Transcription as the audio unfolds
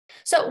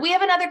So we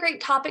have another great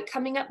topic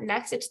coming up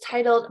next. It's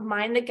titled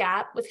Mind the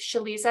Gap with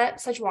Shellyza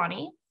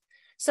Sajwani.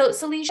 So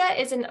Shellyza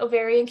is an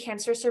ovarian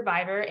cancer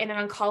survivor and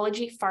an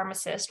oncology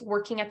pharmacist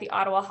working at the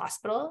Ottawa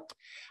Hospital.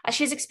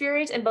 She has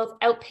experience in both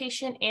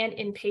outpatient and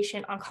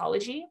inpatient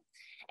oncology.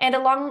 And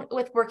along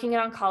with working in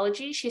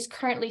oncology, she's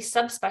currently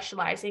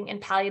subspecializing in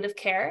palliative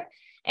care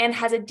and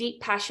has a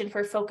deep passion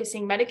for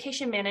focusing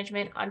medication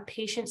management on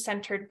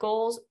patient-centered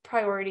goals,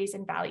 priorities,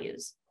 and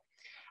values.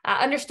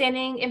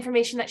 Understanding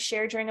information that's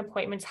shared during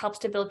appointments helps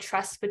to build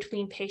trust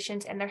between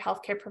patients and their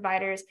healthcare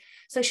providers.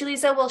 So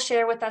Shellyza will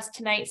share with us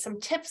tonight some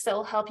tips that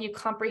will help you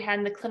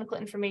comprehend the clinical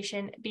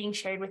information being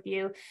shared with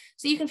you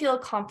so you can feel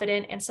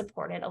confident and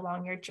supported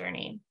along your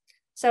journey.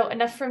 So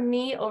enough from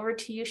me, over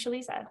to you,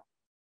 Shellyza.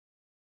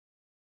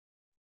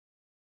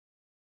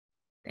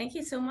 Thank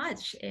you so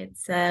much.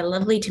 It's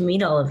lovely to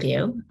meet all of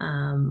you.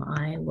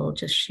 I will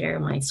just share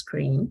my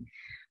screen.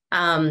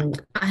 I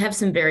have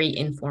some very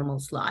informal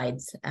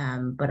slides,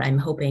 but I'm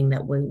hoping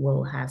that we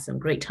will have some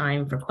great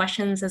time for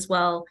questions as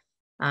well.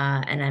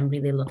 And I'm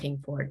really looking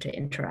forward to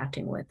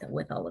interacting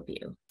with all of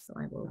you. So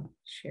I will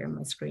share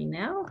my screen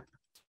now.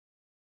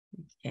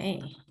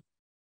 Okay.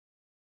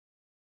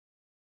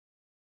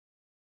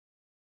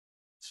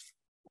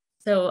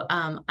 So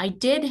I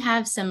did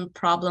have some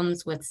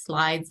problems with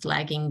slides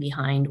lagging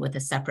behind with a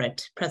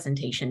separate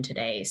presentation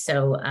today.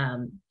 So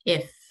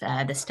if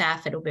the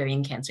staff at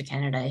Ovarian Cancer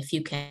Canada, if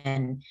you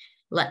can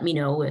let me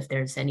know if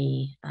there's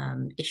any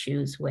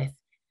issues with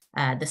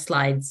the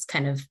slides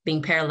kind of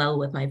being parallel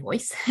with my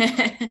voice.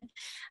 And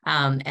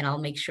I'll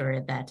make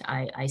sure that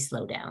I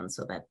slow down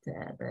so that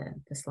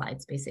the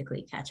slides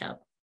basically catch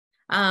up.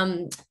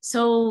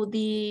 So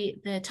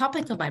the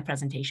topic of my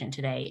presentation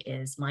today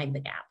is Mind the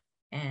Gap.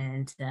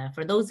 And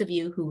for those of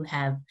you who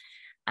have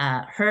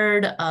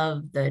heard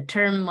of the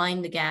term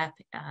Mind the Gap,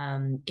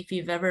 if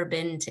you've ever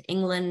been to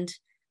England,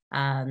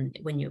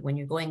 when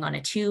you're going on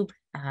a tube,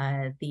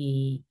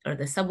 the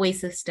subway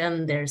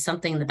system, there's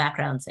something in the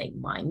background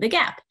saying Mind the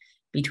Gap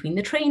between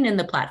the train and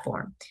the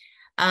platform.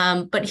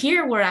 But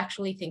here we're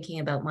actually thinking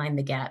about Mind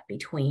the Gap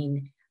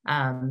between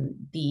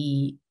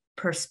the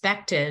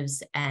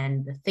perspectives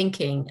and the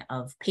thinking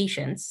of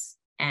patients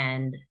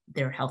and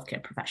their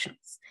healthcare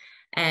professionals.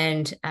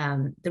 And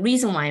the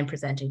reason why I'm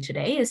presenting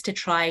today is to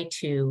try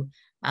to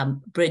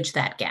bridge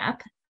that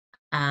gap.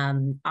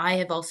 I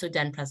have also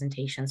done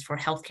presentations for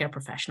healthcare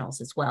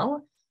professionals as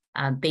well,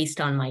 based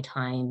on my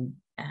time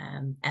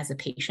as a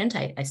patient.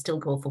 I still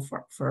go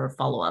for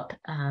follow-up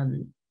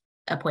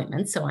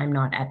appointments, so I'm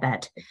not at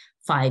that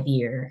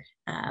 5-year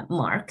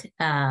mark.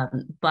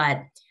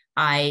 But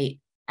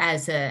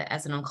as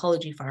an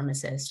oncology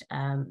pharmacist,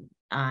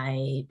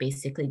 I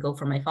basically go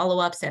for my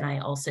follow-ups, and I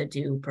also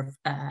do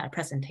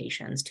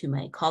presentations to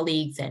my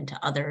colleagues and to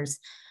others,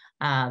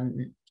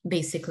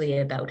 basically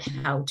about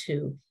how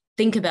to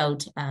think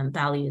about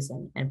values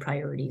and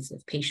priorities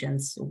of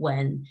patients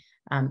when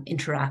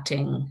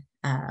interacting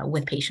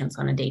with patients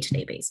on a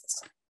day-to-day basis.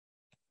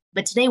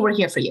 But today we're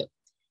here for you.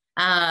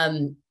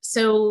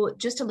 So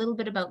just a little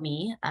bit about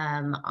me.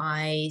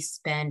 I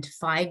spent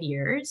 5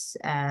 years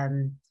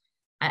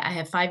I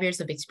have 5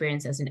 years of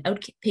experience as an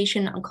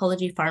outpatient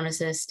oncology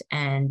pharmacist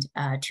and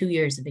 2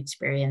 years of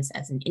experience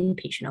as an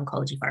inpatient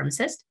oncology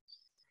pharmacist.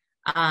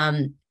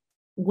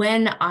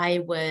 When I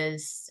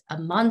was a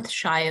month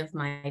shy of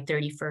my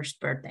 31st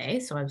birthday,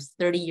 so I was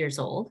 30 years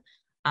old,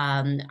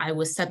 I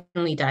was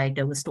suddenly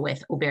diagnosed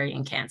with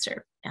ovarian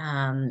cancer.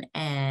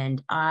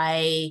 And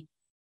I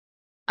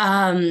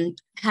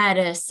had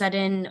a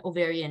sudden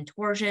ovarian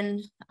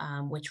torsion,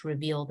 which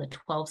revealed a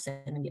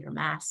 12-centimeter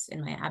mass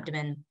in my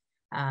abdomen.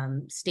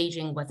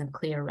 Staging wasn't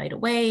clear right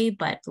away,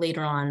 but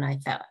later on I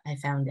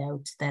found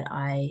out that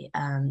I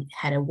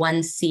had a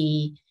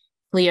 1C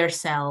clear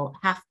cell,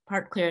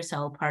 part clear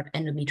cell, part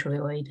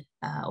endometrioid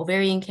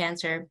ovarian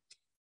cancer.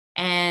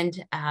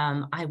 And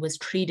I was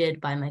treated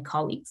by my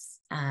colleagues,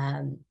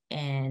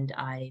 and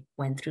I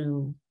went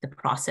through the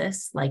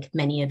process like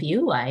many of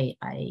you. I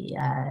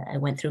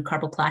went through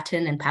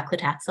carboplatin and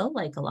paclitaxel,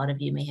 like a lot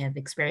of you may have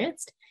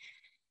experienced.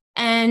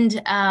 And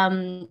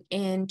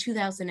in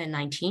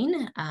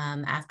 2019,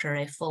 after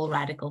a full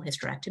radical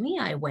hysterectomy,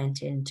 I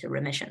went into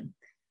remission.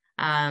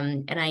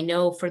 And I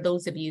know for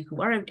those of you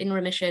who are in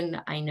remission,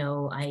 I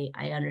know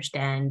I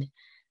understand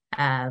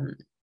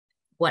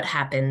what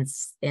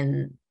happens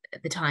in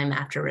the time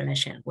after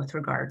remission with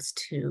regards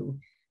to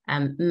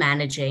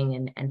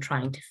managing and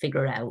trying to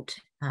figure out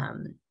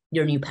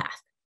your new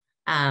path.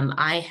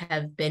 I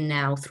have been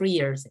now 3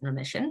 years in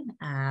remission,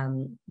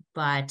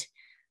 but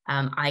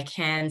I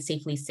can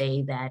safely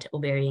say that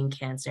ovarian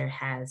cancer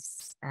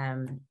has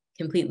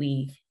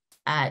completely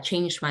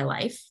changed my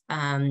life.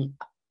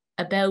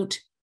 About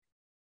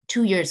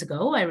 2 years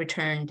ago, I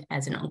returned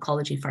as an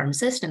oncology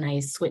pharmacist and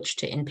I switched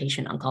to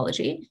inpatient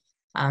oncology.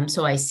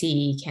 So I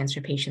see cancer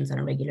patients on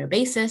a regular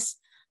basis.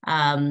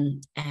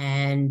 And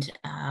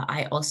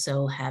I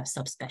also have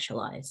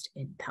subspecialized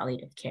in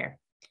palliative care.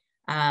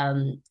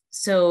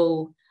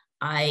 So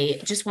I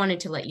just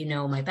wanted to let you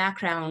know my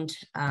background,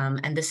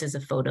 and this is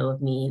a photo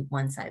of me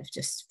once I've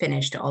just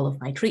finished all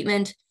of my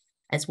treatment,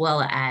 as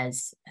well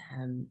as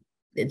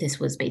this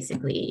was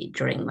basically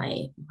during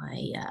my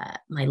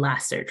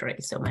last surgery,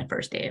 so my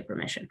first day of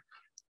remission.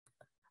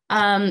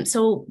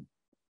 So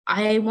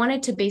I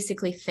wanted to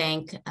basically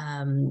thank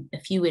a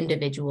few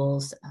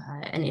individuals,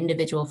 an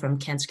individual from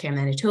Cancer Care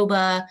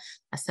Manitoba,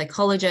 a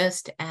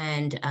psychologist,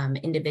 and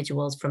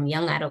individuals from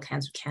Young Adult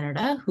Cancer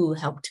Canada who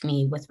helped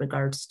me with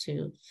regards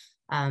to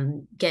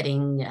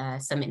getting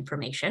some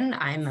information.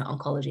 I'm an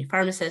oncology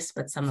pharmacist,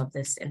 but some of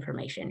this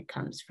information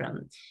comes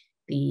from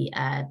the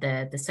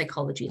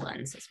psychology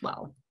lens as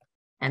well,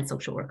 and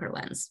social worker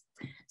lens.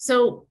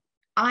 So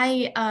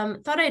I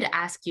thought I'd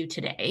ask you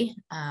today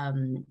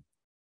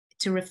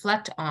to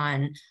reflect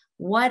on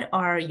what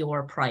are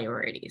your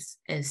priorities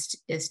as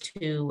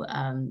to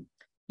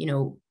you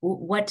know,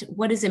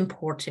 what is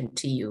important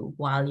to you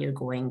while you're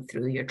going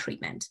through your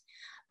treatment.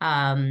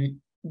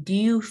 Do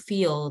you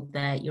feel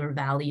that your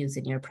values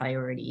and your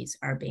priorities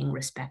are being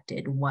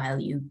respected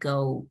while you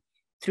go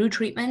through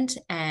treatment,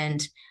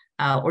 and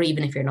or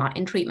even if you're not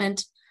in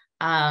treatment?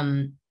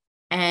 And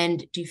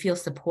do you feel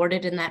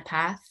supported in that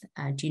path?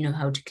 Do you know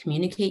how to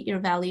communicate your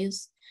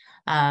values?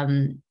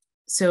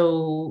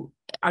 So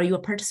are you a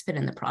participant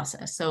in the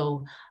process?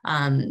 So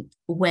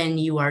when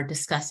you are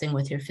discussing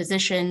with your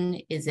physician,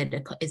 is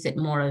it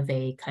more of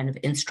a kind of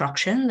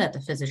instruction that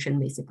the physician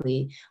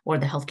basically, or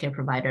the healthcare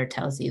provider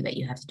tells you that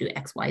you have to do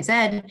X, Y,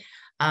 Z?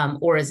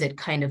 Or is it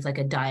kind of like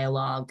a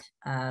dialogue,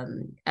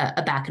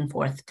 a back and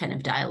forth kind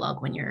of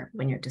dialogue when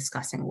you're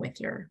discussing with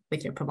your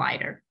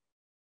provider?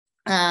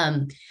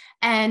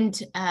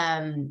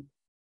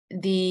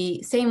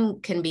 The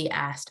same can be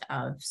asked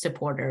of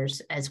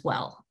supporters as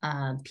well,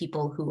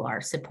 people who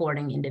are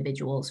supporting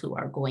individuals who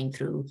are going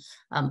through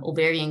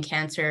ovarian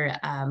cancer,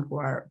 who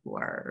are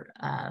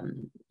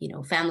you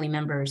know, family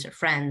members or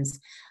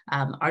friends.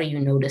 Are you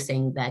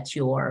noticing that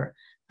your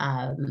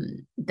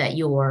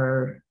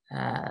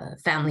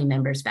family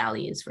members'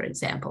 values, for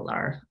example,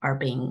 are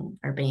being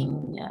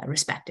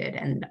respected,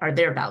 and are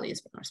their values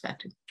being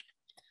respected?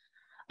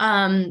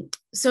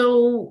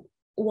 So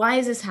why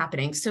is this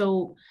happening?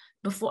 So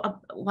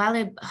I'll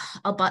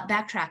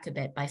backtrack a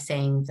bit by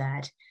saying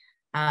that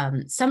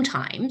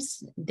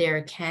sometimes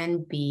there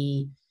can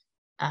be,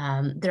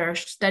 there are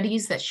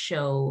studies that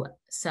show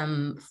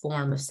some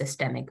form of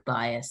systemic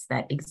bias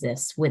that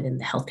exists within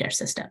the healthcare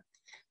system.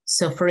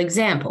 So for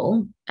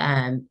example,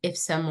 if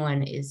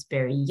someone is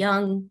very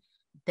young,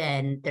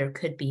 then there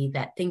could be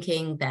that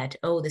thinking that,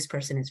 oh, this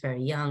person is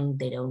very young,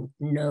 they don't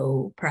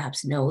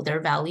perhaps know their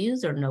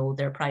values or know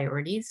their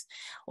priorities.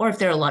 Or if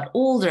they're a lot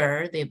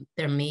older,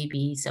 there may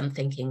be some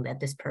thinking that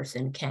this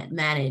person can't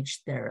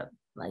manage their,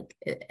 like,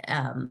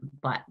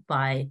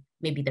 by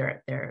maybe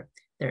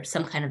there's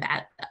some kind of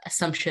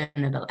assumption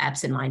about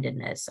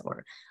absent-mindedness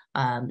or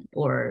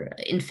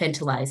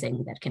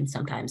infantilizing that can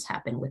sometimes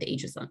happen with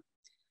ageism.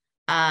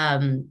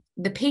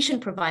 The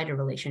patient-provider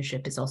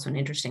relationship is also an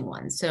interesting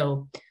one.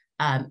 So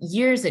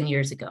years and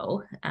years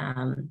ago,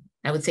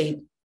 I would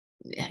say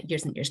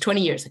years and years,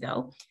 20 years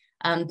ago,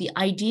 the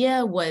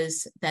idea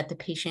was that the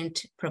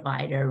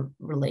patient-provider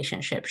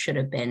relationship should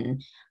have been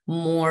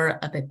more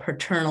of a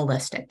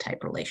paternalistic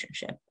type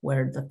relationship,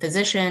 where the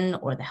physician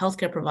or the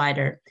healthcare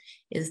provider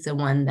is the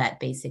one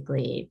that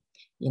basically,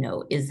 you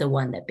know, is the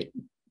one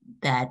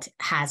that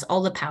has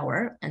all the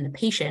power, and the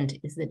patient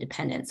is the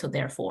dependent. So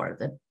therefore,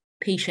 the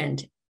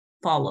patient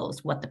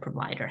follows what the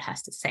provider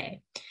has to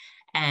say.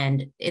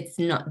 And it's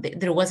not,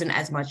 there wasn't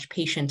as much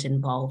patient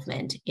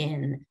involvement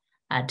in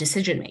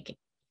decision-making.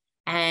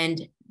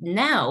 And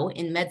now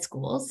in med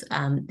schools,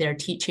 they're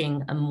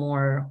teaching a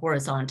more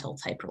horizontal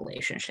type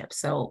relationship.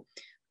 So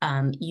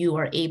you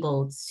are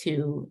able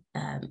to,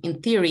 in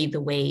theory,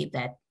 the way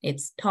that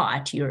it's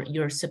taught,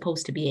 you're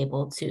supposed to be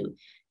able to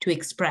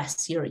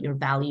express your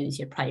values,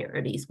 your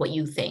priorities, what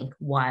you think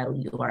while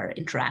you are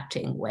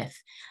interacting with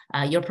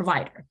your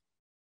provider,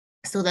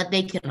 so that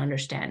they can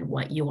understand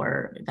what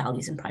your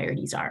values and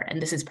priorities are.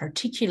 And this is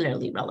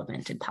particularly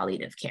relevant in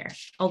palliative care,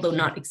 although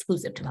not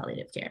exclusive to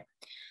palliative care.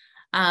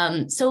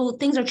 So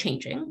things are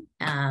changing,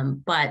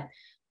 but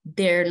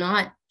they're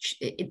not,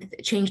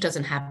 change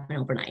doesn't happen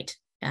overnight.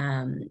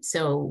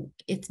 So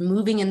it's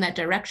moving in that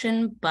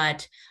direction,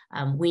 but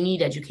we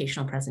need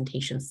educational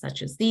presentations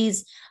such as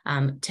these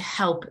to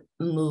help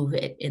move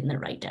it in the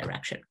right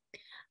direction.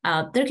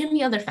 There can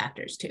be other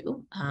factors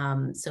too.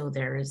 So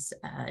there's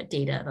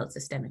data about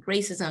systemic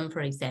racism,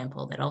 for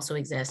example, that also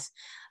exists.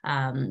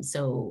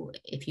 So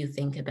if you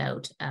think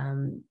about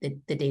the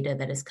data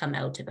that has come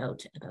out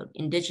about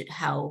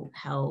how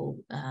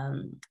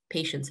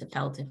patients have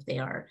felt if they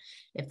are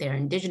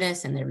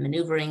Indigenous and they're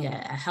maneuvering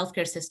a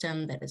healthcare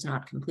system that is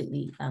not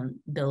completely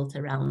built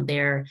around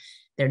their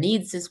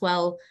needs as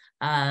well,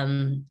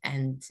 and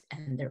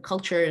their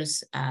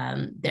cultures,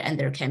 and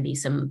there can be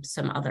some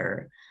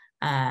other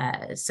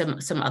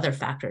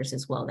factors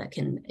as well that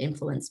can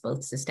influence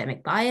both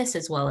systemic bias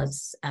as well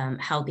as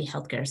how the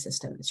healthcare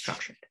system is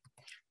structured.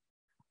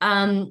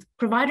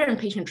 Provider and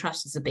patient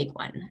trust is a big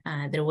one.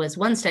 There was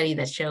one study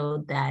that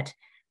showed that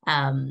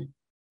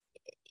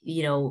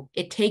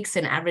it takes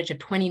an average of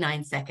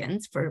 29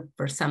 seconds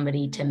for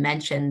somebody to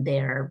mention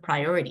their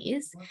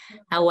priorities.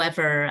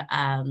 However,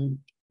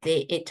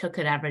 it took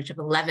an average of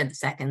 11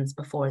 seconds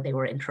before they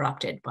were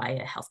interrupted by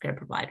a healthcare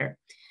provider.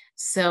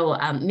 So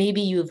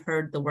maybe you've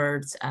heard the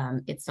words,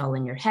 it's all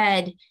in your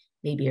head,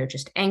 maybe you're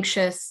just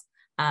anxious.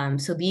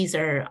 So these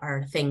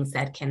are things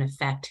that can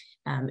affect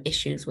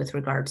issues with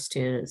regards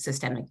to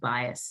systemic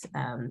bias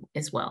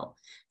as well.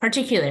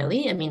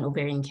 Particularly, I mean,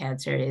 ovarian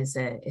cancer is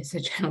a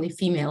generally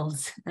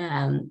female's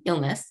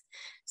illness.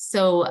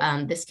 So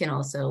this can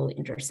also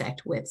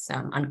intersect with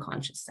some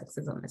unconscious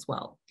sexism as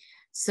well.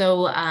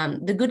 So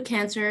the good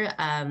cancer,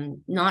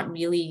 not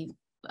really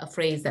a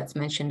phrase that's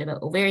mentioned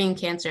about ovarian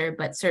cancer,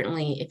 but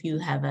certainly if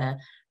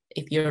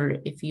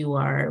you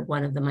are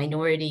one of the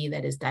minority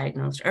that is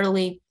diagnosed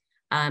early,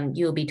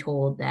 you'll be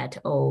told that,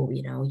 oh,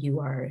 don't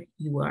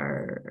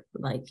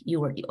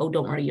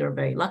worry, you're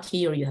very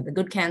lucky, or you have a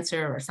good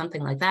cancer or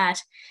something like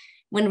that,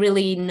 when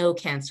really no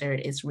cancer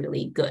is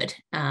really good.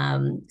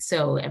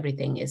 So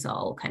everything is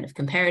all kind of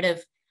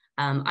comparative.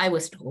 I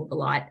was told a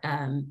lot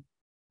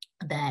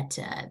that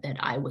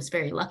I was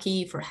very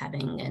lucky for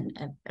having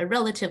a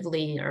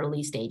relatively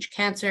early stage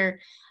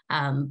cancer.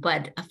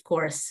 But of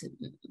course,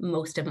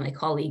 most of my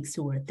colleagues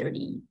who are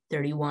 30,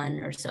 31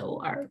 or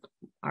so are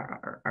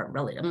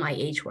relative, my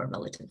age, who are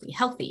relatively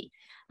healthy.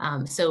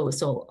 So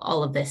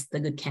all of this, the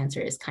good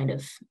cancer is kind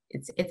of,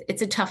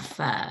 it's a tough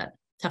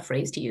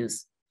phrase to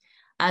use.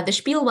 The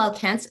spiel while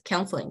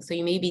counseling. So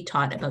you may be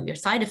taught about your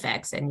side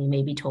effects, and you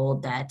may be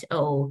told that,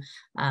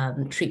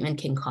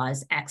 treatment can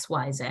cause X,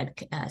 Y, Z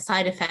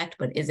side effect,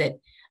 but is it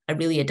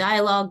really a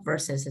dialogue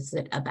versus is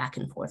it a back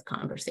and forth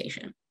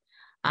conversation?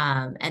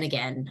 And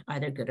again, are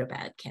there good or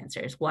bad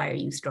cancers? Why are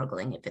you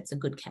struggling if it's a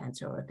good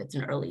cancer or if it's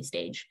an early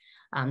stage?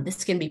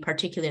 This can be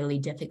particularly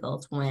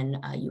difficult when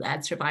you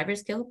add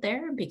survivor's guilt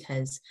there,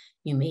 because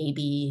you may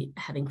be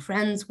having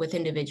friends with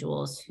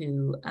individuals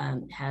who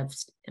have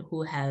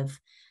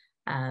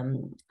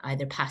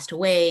either passed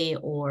away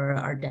or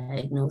are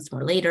diagnosed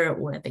more later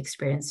or have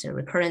experienced a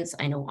recurrence.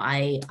 I know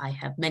I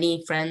have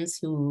many friends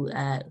who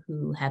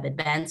have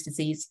advanced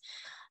disease.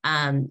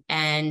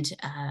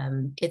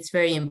 It's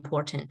very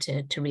important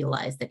to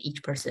realize that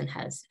each person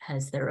has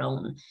their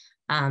own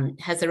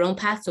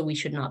path, so we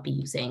should not be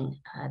using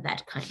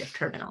that kind of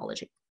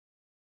terminology.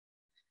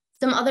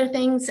 Some other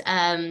things,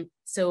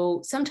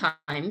 so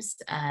sometimes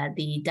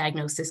the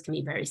diagnosis can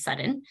be very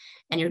sudden,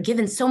 and you're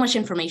given so much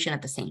information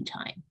at the same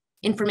time.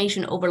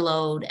 Information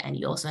overload, and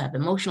you also have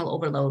emotional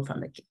overload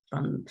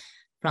from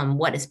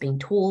what is being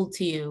told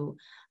to you,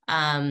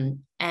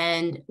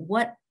 and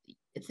what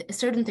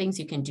certain things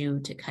you can do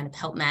to kind of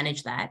help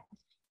manage that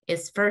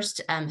is first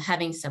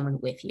having someone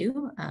with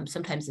you.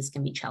 Sometimes this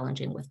can be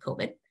challenging with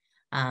COVID,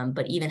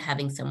 but even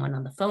having someone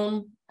on the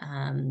phone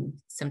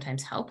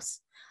sometimes helps.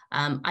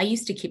 I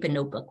used to keep a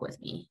notebook with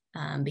me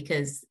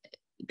because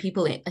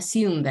people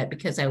assume that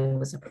because I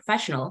was a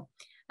professional,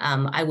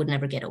 I would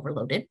never get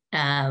overloaded.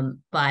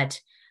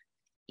 But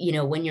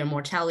when your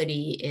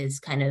mortality is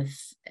kind of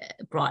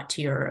brought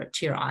to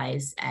your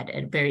eyes at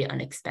a very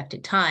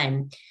unexpected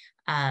time,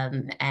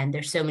 and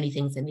there's so many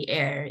things in the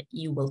air,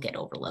 you will get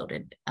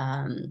overloaded.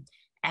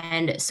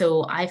 And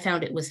so I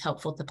found it was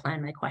helpful to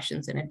plan my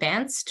questions in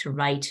advance, to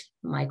write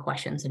my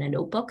questions in a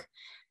notebook,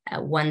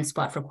 one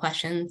spot for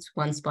questions,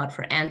 one spot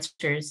for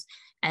answers,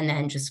 and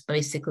then just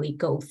basically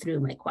go through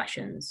my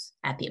questions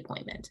at the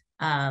appointment.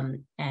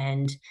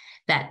 And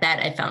that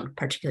I found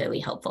particularly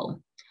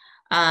helpful.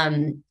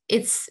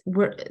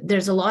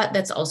 There's a lot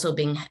that's also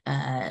being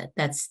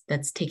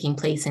that's taking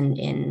place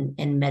in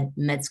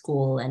med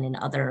school and in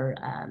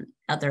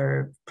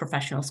other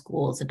professional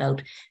schools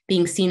about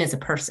being seen as a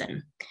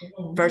person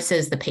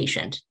versus the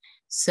patient.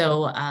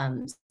 So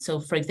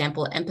for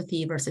example,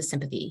 empathy versus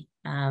sympathy.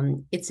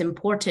 It's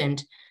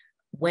important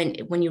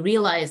when you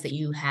realize that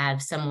you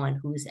have someone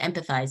who's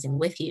empathizing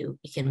with you,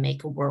 it can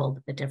make a world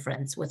of a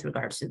difference with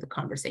regards to the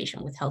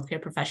conversation with healthcare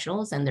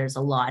professionals. And there's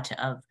a lot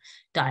of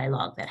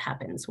dialogue that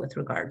happens with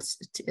regards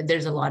to,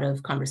 there's a lot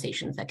of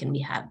conversations that can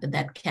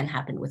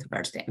happen with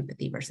regards to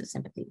empathy versus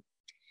sympathy.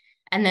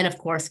 And then, of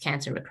course,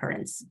 cancer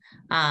recurrence.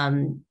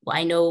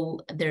 I know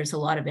there's a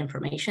lot of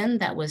information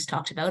that was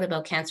talked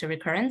about cancer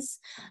recurrence.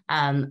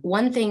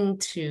 One thing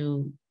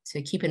to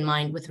keep in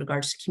mind with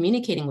regards to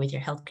communicating with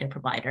your healthcare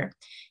provider,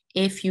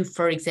 if you,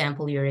 for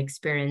example, you're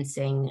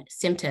experiencing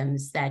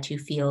symptoms that you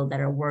feel that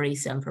are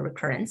worrisome for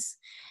recurrence,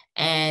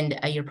 and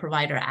your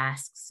provider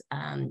asks,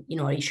 are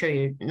you sure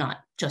you're not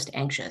just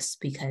anxious,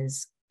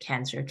 because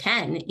cancer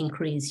can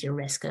increase your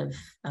risk of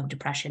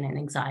depression and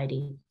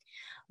anxiety.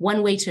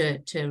 One way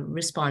to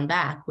respond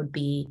back would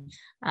be,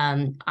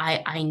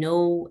 I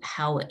know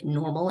how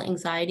normal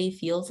anxiety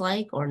feels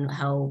like, or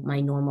how my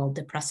normal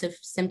depressive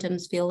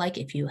symptoms feel like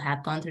if you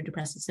have gone through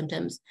depressive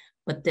symptoms,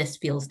 but this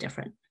feels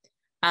different.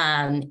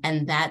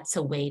 And that's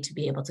a way to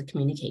be able to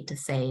communicate, to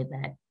say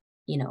that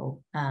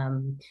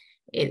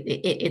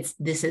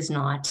this is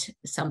not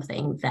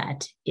something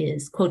that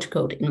is quote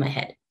unquote in my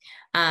head.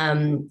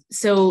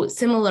 So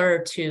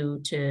similar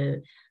to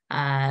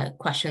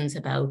questions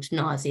about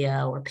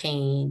nausea or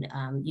pain,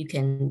 you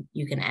can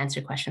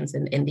answer questions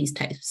in these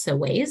types of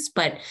ways.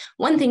 But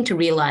one thing to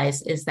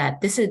realize is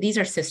that these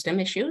are system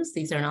issues.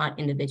 These are not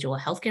individual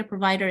healthcare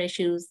provider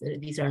issues.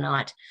 These are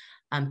not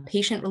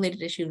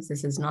patient-related issues.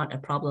 This is not a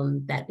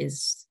problem that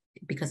is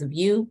because of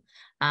you.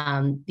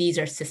 These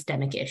are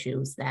systemic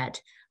issues that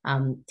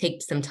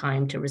take some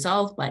time to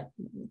resolve, but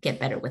get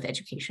better with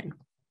education.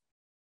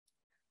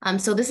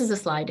 So this is a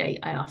slide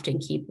I often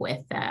keep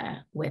with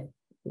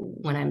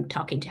when I'm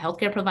talking to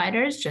healthcare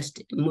providers,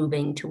 just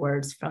moving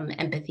towards from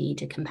empathy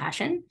to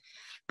compassion.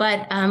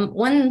 But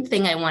one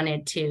thing I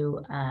wanted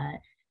to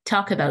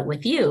talk about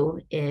with you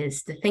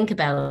is to think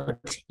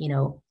about,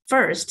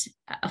 first,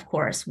 of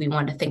course, we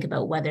want to think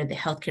about whether the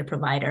healthcare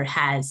provider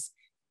has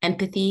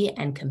empathy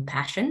and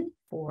compassion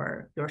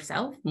for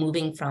yourself,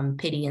 moving from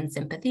pity and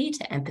sympathy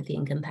to empathy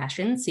and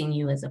compassion, seeing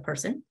you as a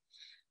person.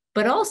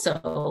 But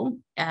also,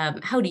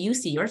 how do you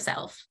see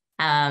yourself?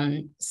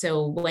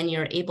 So when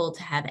you're able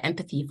to have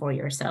empathy for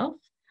yourself,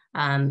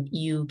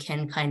 you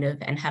can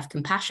and have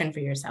compassion for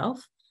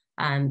yourself.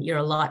 You're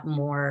a lot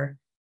more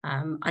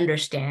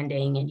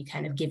understanding, and you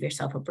kind of give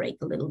yourself a break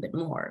a little bit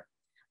more.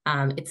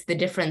 It's the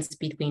difference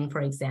between,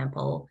 for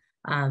example,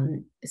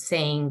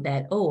 saying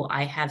that, oh,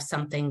 I have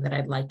something that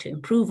I'd like to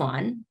improve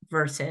on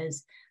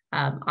versus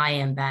I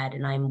am bad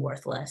and I'm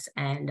worthless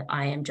and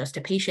I am just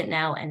a patient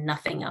now and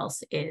nothing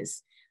else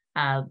is,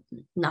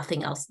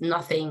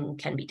 nothing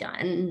can be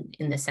done,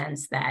 in the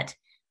sense that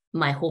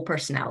my whole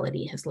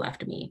personality has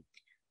left me.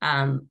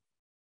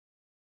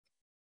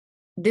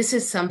 This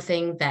is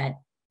something that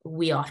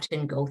we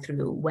often go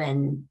through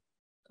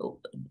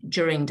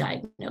during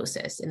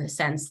diagnosis, in the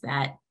sense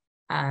that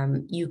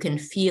you can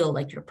feel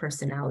like your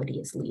personality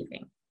is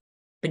leaving,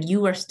 but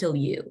you are still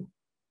you.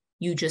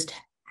 You just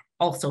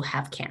also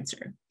have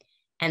cancer,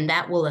 and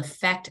that will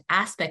affect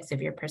aspects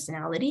of your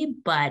personality,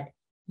 but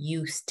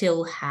you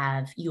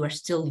are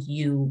still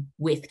you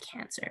with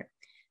cancer.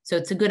 So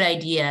it's a good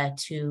idea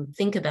to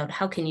think about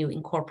how can you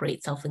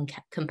incorporate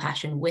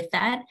self-compassion with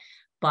that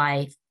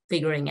by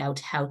figuring out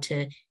how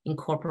to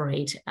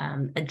incorporate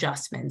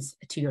adjustments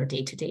to your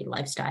day-to-day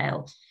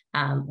lifestyle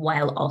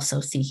while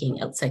also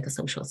seeking out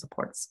psychosocial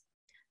supports.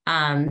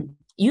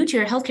 You to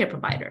your healthcare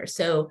provider.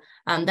 So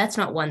that's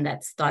not one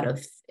that's thought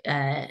of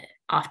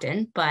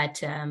often,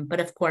 but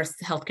of course,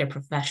 healthcare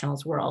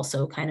professionals were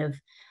also kind of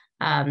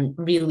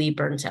really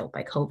burnt out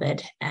by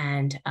COVID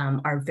and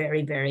are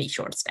very, very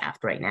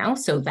short-staffed right now.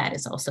 So that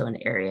is also an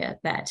area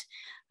that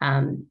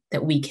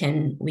we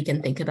can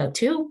think about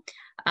too.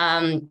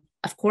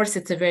 Of course,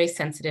 it's a very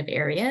sensitive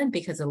area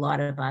because a lot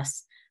of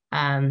us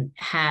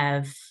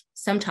have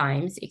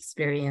sometimes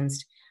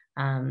experienced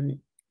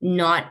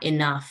not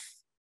enough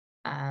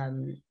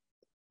on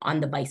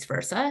the vice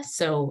versa.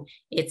 So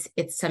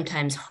it's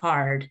sometimes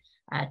hard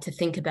to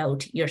think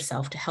about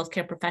yourself to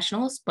healthcare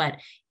professionals, but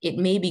it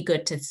may be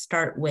good to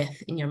start with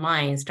a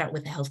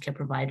healthcare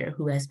provider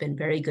who has been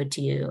very good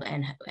to you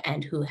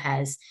and who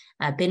has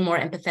been more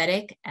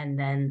empathetic, and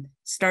then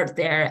start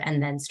there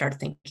and then start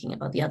thinking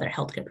about the other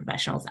healthcare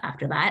professionals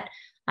after that,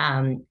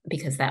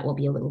 because that will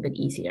be a little bit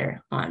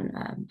easier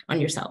on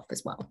yourself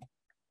as well.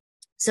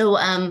 So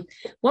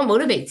what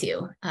motivates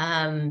you?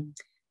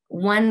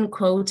 One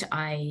quote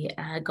I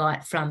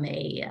got from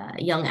a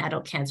Young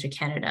Adult Cancer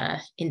Canada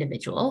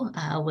individual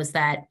was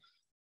that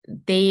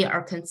they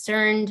are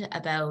concerned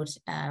about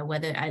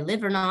whether I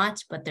live or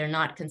not, but they're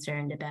not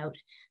concerned about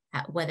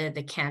whether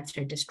the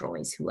cancer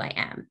destroys who I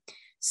am.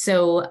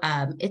 So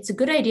it's a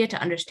good idea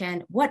to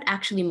understand what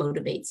actually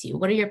motivates you.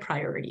 What are your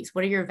priorities?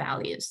 What are your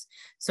values?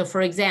 So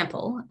for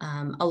example,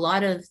 a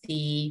lot of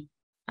the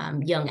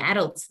young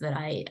adults that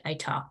I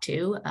talked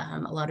to,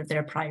 a lot of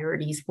their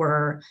priorities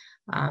were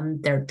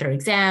their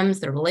exams,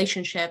 their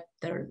relationship,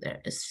 their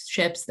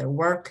ships, their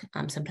work,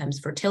 sometimes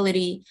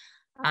fertility.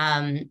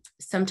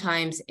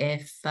 Sometimes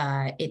if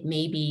it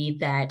may be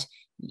that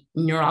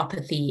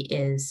neuropathy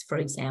is, for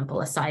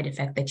example, a side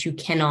effect that you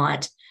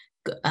cannot,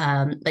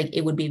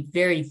 it would be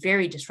very,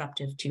 very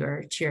disruptive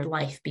to your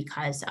life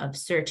because of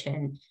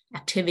certain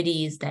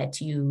activities that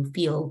you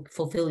feel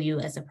fulfill you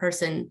as a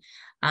person.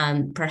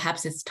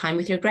 Perhaps it's time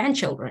with your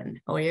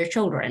grandchildren or your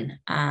children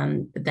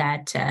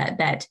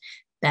that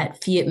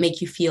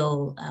make you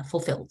feel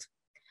fulfilled.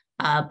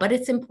 But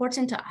it's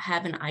important to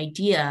have an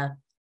idea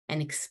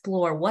and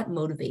explore what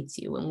motivates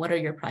you and what are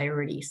your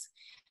priorities.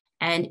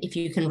 And if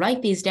you can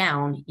write these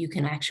down, you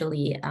can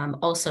actually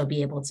also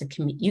be able to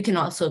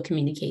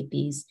communicate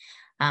these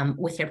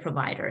with your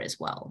provider as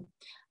well.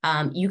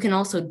 You can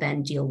also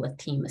then deal with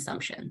team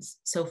assumptions.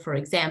 So for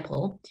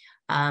example,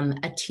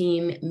 a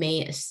team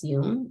may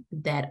assume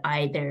that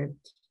either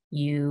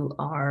you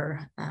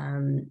are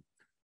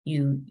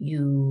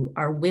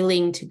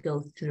willing to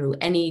go through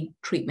any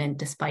treatment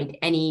despite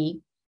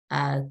any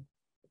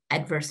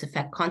adverse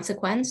effect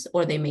consequence,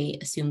 or they may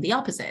assume the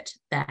opposite,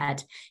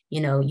 that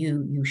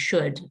you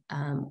should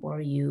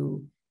or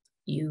you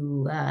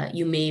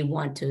you may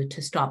want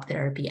to stop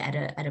therapy at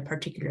a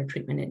particular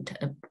treatment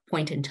at a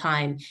point in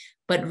time,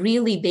 but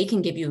really they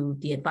can give you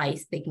the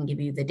advice, they can give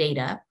you the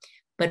data,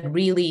 but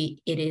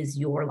really it is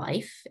your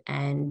life,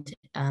 and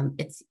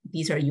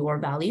these are your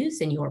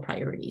values and your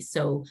priorities.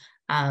 So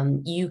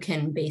you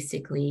can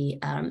basically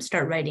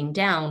start writing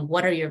down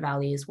what are your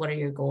values, what are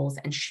your goals,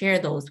 and share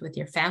those with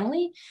your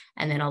family,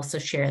 and then also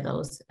share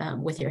those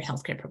with your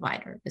healthcare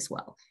provider as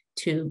well,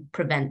 to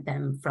prevent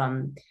them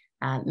from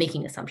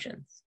making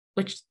assumptions,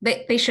 which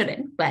they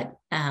shouldn't, but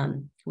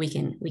we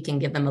can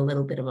give them a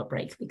little bit of a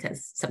break,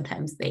 because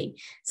sometimes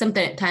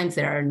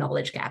there are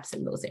knowledge gaps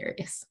in those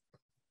areas.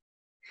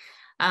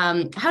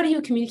 How do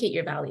you communicate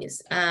your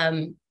values?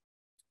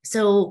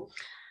 So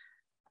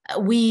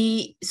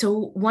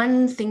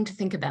one thing to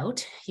think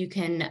about,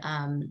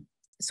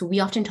 so we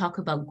often talk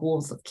about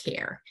goals of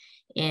care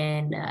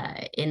in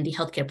the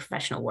healthcare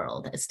professional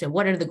world as to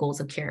what are the goals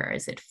of care.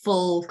 Is it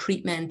full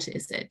treatment?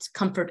 Is it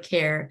comfort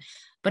care?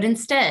 But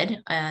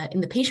instead,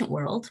 in the patient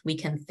world, we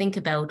can think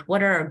about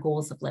what are our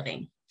goals of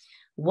living.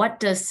 What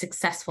does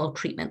successful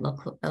treatment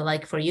look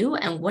like for you?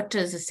 And what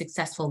does a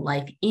successful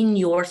life in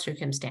your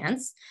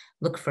circumstance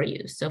look for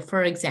you? So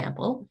for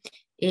example,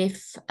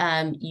 if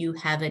you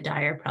have a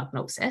dire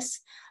prognosis,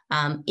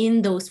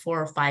 in those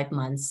 4 or 5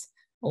 months,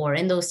 or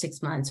in those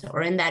 6 months,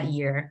 or in that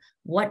year,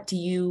 what do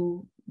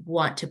you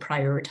want to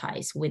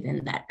prioritize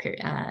within that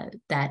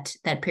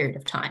period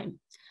of time?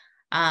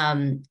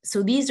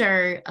 So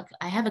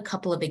I have a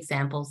couple of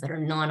examples that are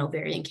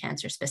non-ovarian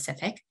cancer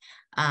specific,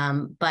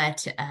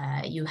 but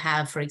you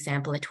have, for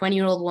example, a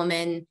 20-year-old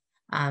woman.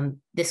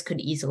 This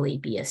could easily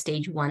be a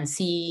stage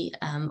 1C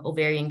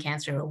ovarian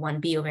cancer or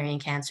 1B ovarian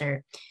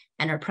cancer,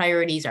 and her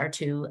priorities are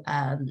to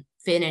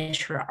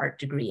finish her art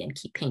degree and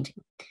keep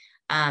painting.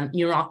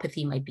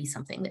 Neuropathy might be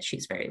something that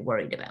she's very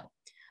worried about.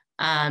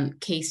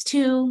 Case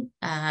 2,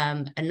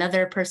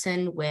 another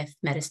person with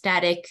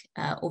metastatic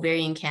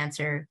ovarian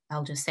cancer,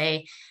 I'll just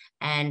say,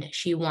 and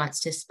she wants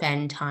to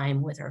spend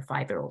time with her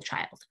 5-year-old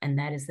child. And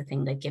that is the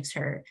thing that gives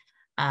her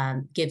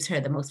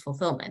the most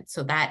fulfillment.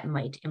 So that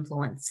might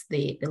influence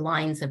the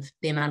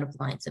amount of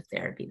lines of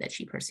therapy that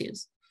she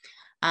pursues.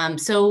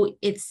 So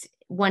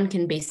one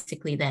can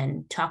basically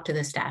then talk to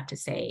the staff to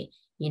say,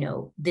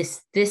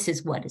 this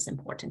is what is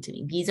important to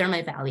me. These are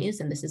my values,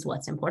 and this is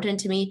what's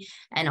important to me.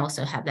 And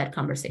also have that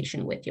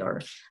conversation with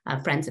your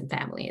friends and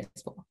family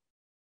as well.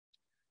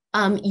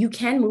 You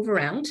can move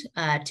around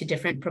to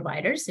different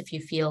providers if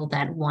you feel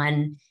that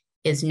one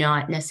is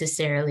not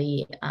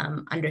necessarily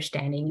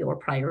understanding your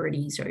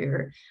priorities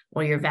or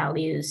your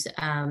values.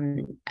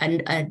 And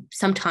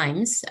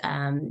sometimes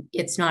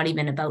it's not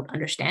even about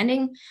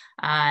understanding.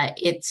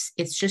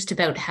 It's just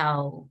about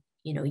how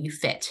you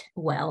fit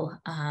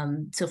well.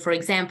 So for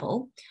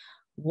example,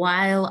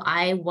 while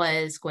I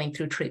was going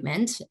through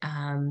treatment,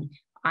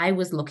 I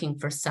was looking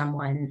for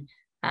someone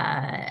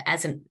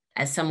as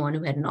someone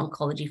who had an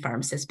oncology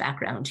pharmacist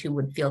background who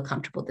would feel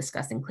comfortable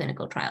discussing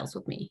clinical trials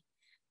with me.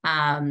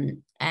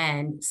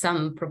 And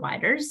some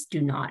providers do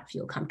not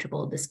feel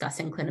comfortable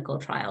discussing clinical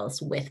trials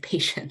with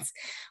patients,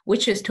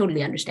 which is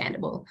totally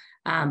understandable.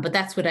 But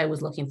that's what I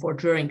was looking for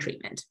during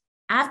treatment.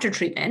 After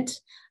treatment,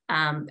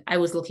 I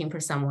was looking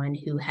for someone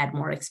who had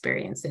more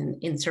experience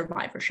in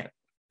survivorship,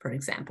 for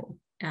example,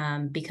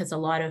 because a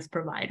lot of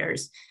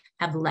providers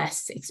have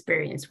less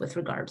experience with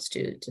regards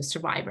to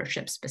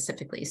survivorship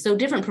specifically. So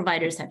different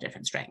providers have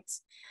different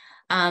strengths.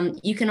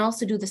 You can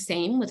also do the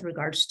same with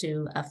regards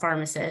to a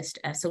pharmacist,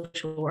 a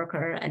social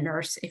worker, a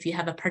nurse. If you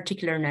have a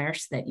particular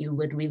nurse that you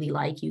would really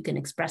like, you can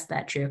express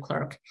that to your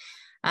clerk.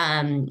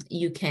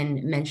 You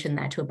can mention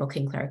that to a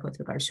booking clerk with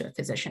regards to a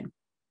physician.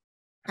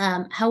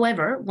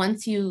 However,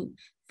 once you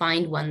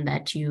find one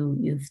that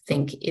you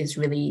think is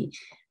really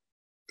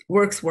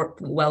works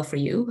well for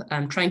you,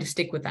 trying to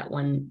stick with that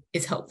one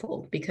is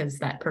helpful, because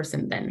that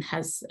person then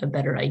has a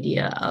better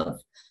idea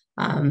of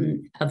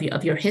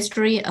your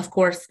history. Of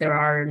course, there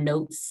are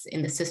notes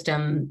in the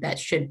system that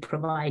should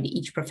provide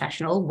each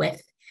professional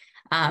with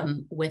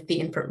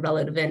the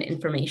relevant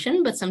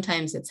information, but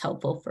sometimes it's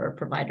helpful for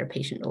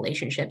provider-patient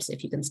relationships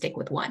if you can stick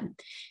with one.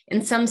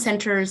 In some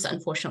centers,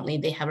 unfortunately,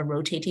 they have a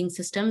rotating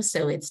system,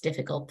 so it's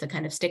difficult to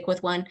kind of stick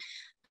with one.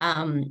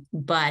 And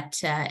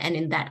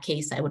in that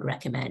case, I would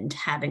recommend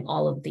having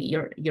all of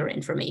your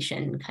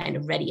information kind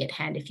of ready at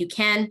hand if you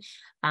can.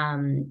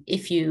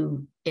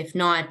 If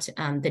not,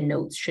 the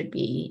notes should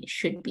be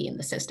in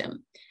the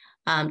system.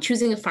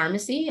 Choosing a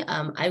pharmacy,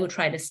 I would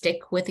try to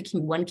stick with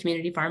one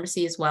community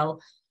pharmacy as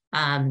well,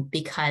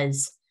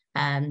 because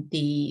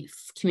the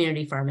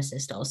community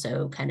pharmacist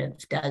also kind of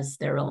does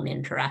their own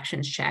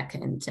interactions check,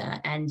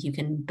 and you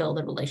can build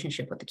a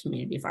relationship with the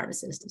community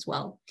pharmacist as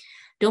well.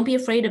 Don't be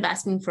afraid of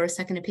asking for a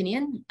second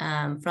opinion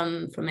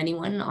from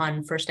anyone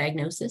on first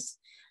diagnosis.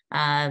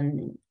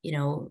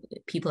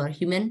 People are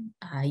human.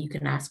 You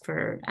can ask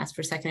for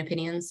second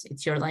opinions.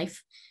 It's your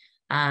life,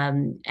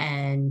 and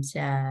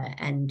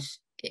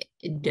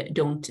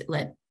don't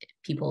let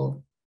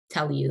people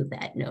tell you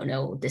that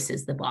no, this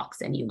is the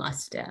box and you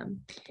must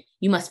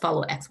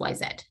follow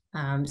XYZ.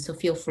 So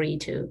feel free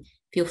to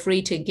feel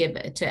free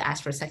to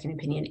ask for a second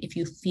opinion if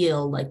you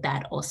feel like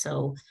that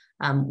also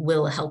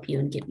will help you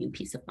and give you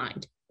peace of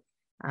mind.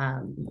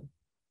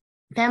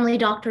 Family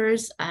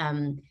doctors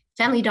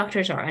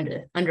are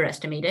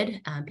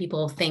underestimated.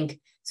 People think,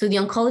 so the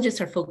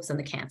oncologists are focused on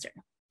the cancer.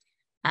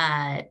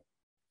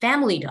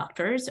 Family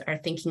doctors are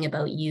thinking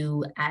about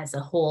you as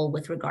a whole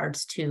with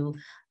regards to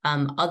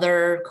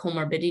other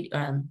comorbidity,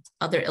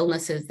 other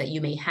illnesses that you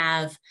may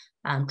have,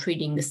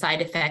 treating the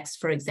side effects,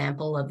 for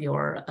example, of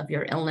your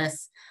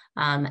illness.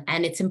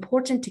 And it's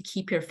important to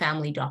keep your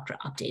family doctor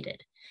updated.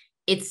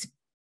 It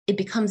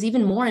becomes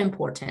even more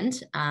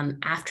important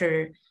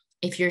after,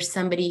 if you're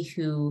somebody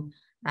who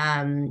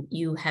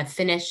you have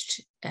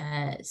finished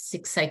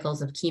 6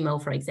 cycles of chemo,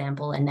 for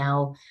example, and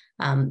now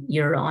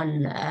you're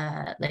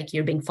on,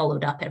 you're being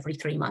followed up every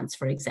 3 months,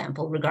 for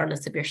example,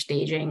 regardless of your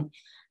staging.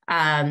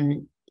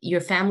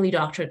 Your family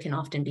doctor can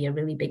often be a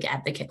really big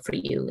advocate for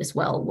you as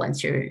well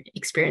once you're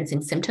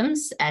experiencing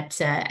symptoms at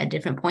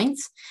different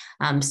points.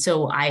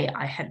 So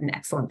I had an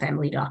excellent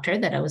family doctor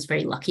that I was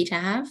very lucky to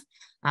have,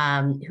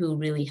 who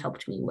really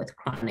helped me with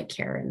chronic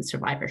care and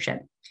survivorship.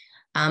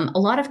 A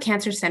lot of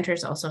cancer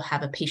centers also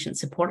have a patient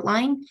support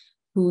line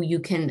who you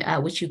can,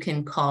 which you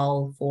can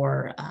call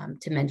for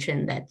to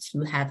mention that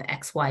you have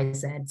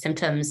XYZ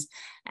symptoms,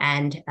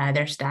 and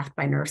they're staffed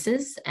by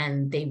nurses,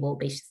 and they will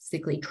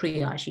basically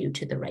triage you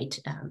to the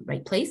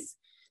right place.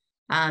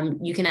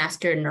 You can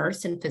ask your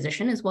nurse and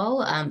physician as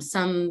well.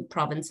 Some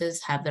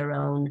provinces have their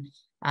own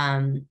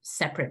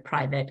separate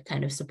private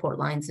kind of support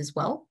lines as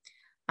well.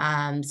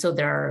 So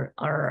there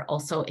are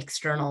also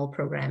external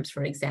programs,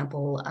 for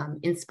example,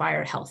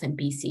 Inspire Health in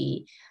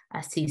BC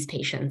sees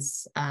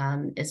patients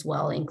as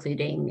well,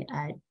 including,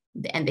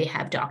 and they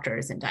have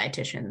doctors and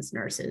dietitians,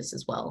 nurses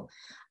as well.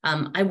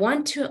 I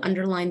want to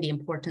underline the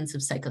importance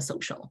of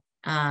psychosocial.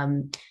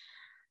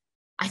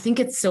 I think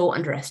it's so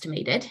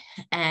underestimated,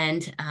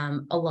 and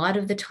a lot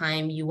of the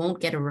time you won't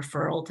get a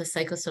referral to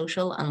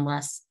psychosocial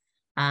unless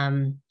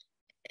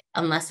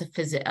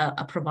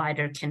a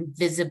provider can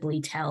visibly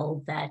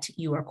tell that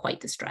you are quite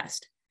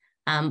distressed.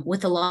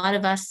 With a lot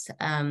of us,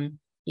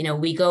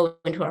 we go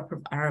into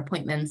our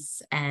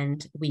appointments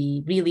and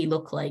we really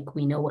look like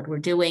we know what we're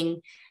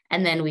doing.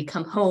 And then we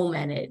come home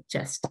and it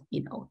just,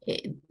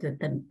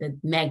 the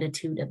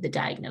magnitude of the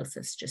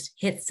diagnosis just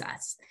hits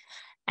us.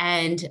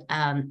 And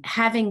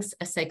having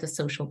a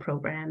psychosocial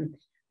program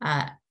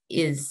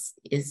is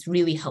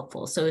really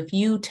helpful. So if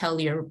you tell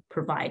your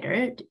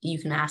provider, you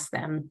can ask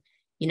them,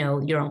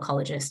 your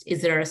oncologist,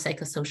 is there a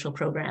psychosocial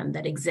program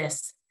that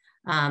exists?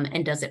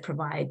 And does it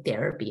provide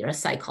therapy, or a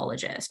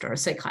psychologist or a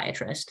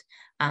psychiatrist?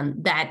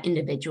 That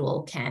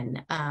individual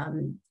can,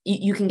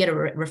 you can get a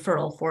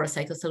referral for a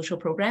psychosocial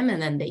program,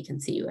 and then they can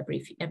see you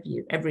every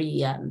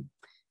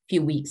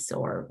few weeks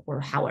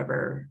or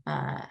however,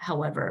 I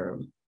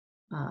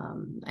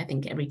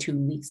think every 2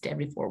 weeks to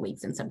every 4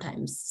 weeks, and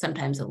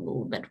sometimes a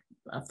little bit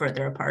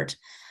further apart.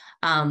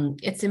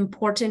 It's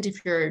important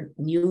if you're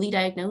newly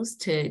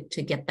diagnosed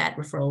to get that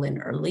referral in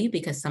early,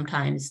 because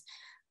sometimes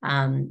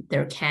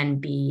there can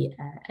be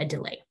a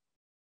delay.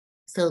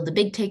 So the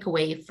big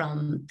takeaway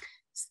from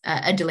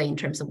a delay in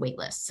terms of wait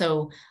lists.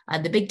 So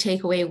the big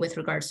takeaway with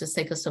regards to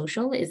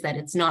psychosocial is that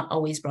it's not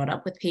always brought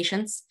up with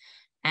patients,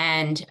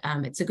 and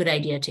it's a good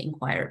idea to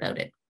inquire about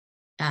it,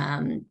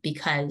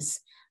 because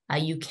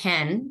you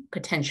can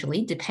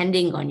potentially,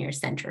 depending on your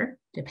center,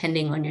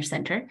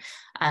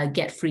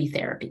 get free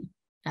therapy.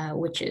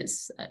 Which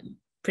is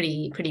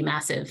pretty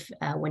massive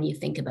when you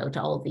think about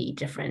all the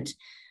different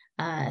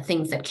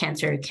things that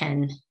cancer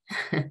can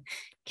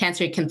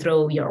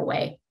throw your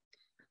way.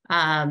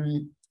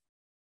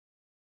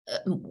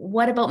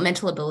 What about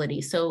mental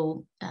ability?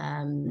 So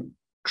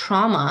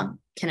trauma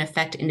can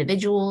affect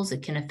individuals,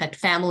 it can affect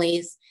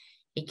families,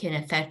 it can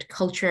affect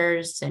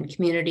cultures and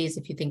communities.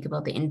 If you think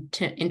about the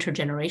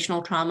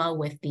intergenerational trauma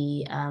with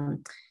the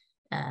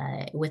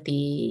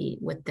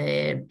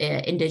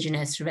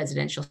Indigenous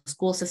residential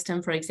school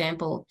system, for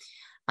example.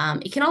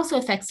 It can also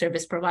affect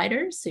service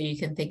providers. So you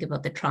can think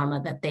about the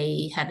trauma that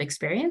they have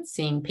experienced,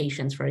 seeing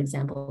patients, for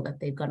example, that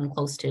they've gotten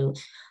close to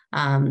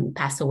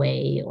pass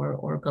away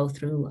or go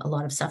through a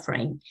lot of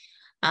suffering.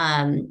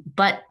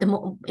 But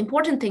the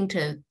important thing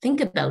to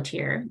think about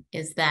here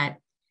is that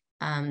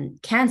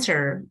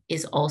cancer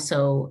is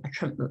also,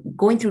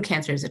 going through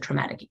cancer is a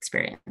traumatic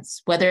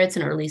experience. Whether it's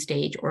an early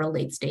stage or a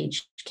late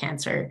stage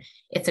cancer,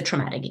 it's a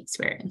traumatic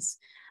experience.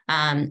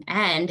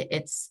 And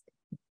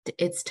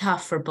it's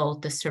tough for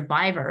both the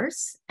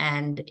survivors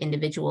and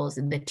individuals,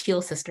 the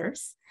Teal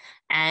sisters,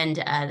 and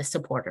the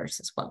supporters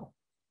as well.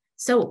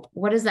 So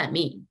what does that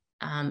mean?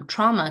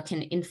 Trauma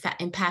can in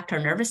fact impact our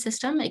nervous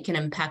system. It can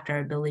impact our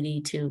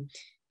ability to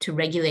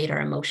regulate our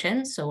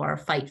emotions, so our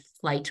fight,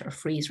 flight, or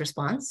freeze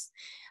response.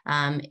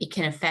 It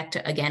can affect,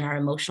 again, our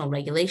emotional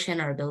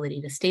regulation, our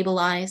ability to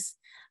stabilize.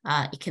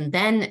 It can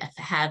then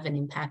have an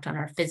impact on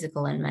our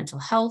physical and mental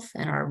health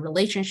and our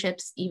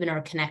relationships, even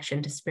our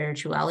connection to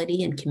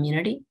spirituality and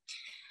community.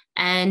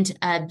 And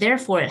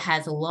therefore, it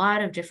has a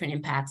lot of different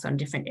impacts on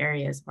different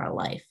areas of our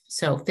life.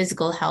 So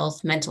physical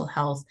health, mental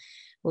health,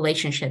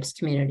 relationships,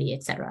 community,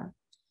 etc.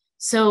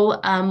 So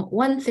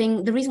one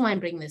thing, the reason why I'm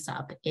bringing this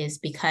up is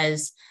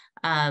because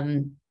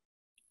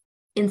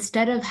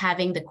instead of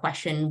having the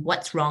question,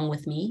 what's wrong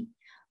with me?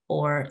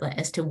 Or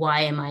as to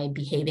why am I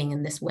behaving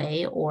in this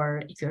way?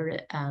 Or if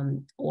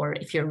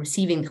you're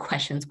receiving the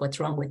questions, what's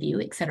wrong with you,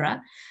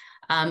 etc.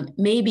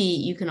 Maybe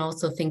you can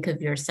also think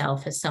of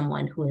yourself as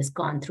someone who has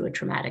gone through a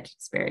traumatic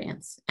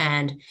experience.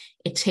 And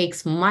it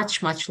takes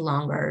much, much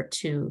longer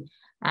to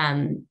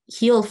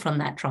heal from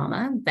that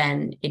trauma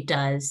than it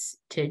does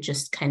to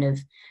just kind of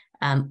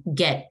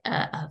get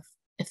a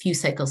few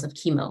cycles of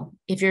chemo.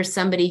 If you're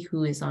somebody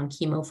who is on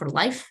chemo for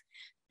life,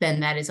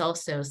 then that is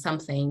also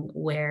something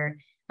where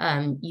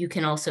you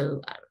can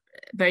also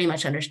very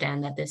much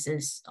understand that this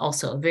is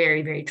also a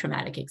very, very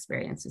traumatic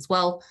experience as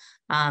well.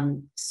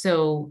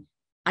 So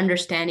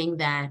understanding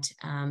that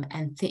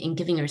and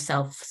giving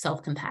yourself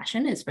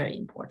self-compassion is very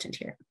important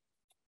here.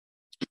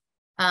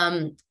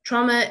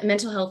 Trauma,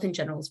 mental health in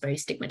general is very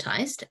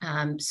stigmatized.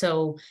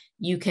 So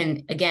you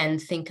can, again,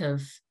 think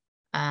of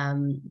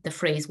the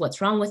phrase,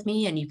 what's wrong with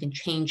me? And you can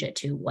change it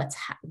to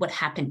what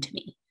happened to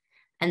me?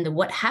 And the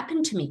what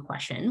happened to me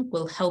question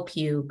will help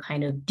you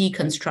kind of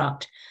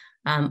deconstruct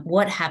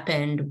what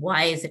happened,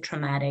 why is it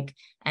traumatic,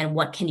 and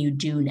what can you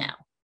do now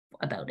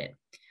about it?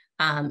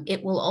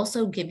 It will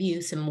also give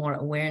you some more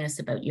awareness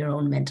about your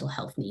own mental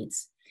health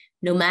needs.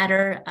 No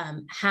matter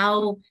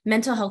how,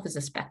 mental health is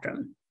a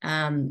spectrum.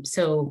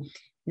 So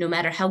no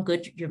matter how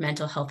good your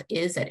mental health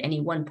is at any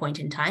one point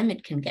in time,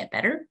 it can get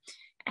better.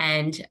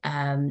 And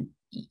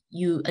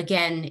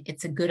again,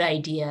 it's a good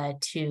idea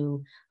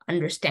to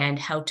understand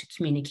how to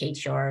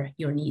communicate your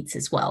needs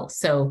as well.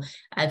 So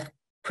I've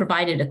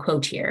provided a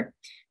quote here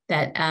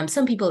that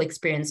some people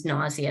experience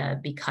nausea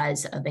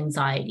because of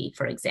anxiety,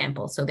 for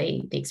example. So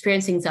they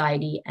experience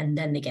anxiety and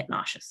then they get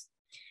nauseous.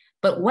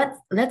 But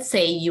let's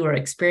say you are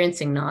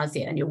experiencing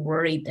nausea and you're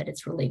worried that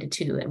it's related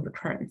to a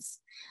recurrence.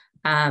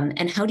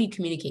 And how do you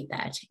communicate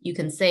that? You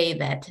can say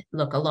that,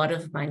 look, a lot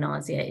of my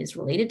nausea is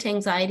related to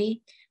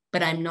anxiety,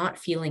 but I'm not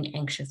feeling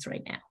anxious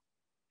right now.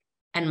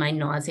 And my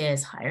nausea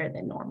is higher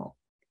than normal.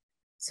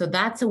 So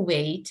that's a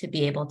way to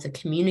be able to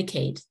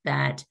communicate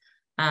that,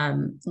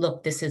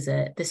 look, this is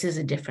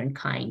a different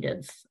kind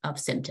of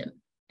symptom.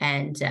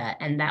 And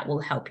that will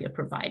help your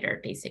provider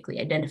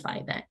basically identify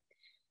that.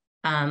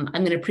 I'm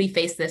going to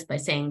preface this by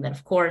saying that,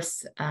 of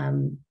course,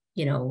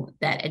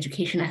 that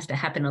education has to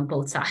happen on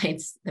both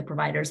sides. The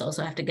providers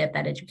also have to get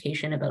that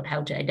education about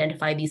how to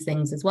identify these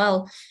things as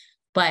well.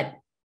 But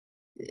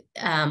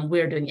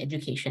we're doing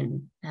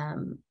education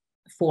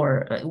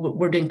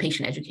we're doing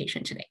patient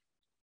education today.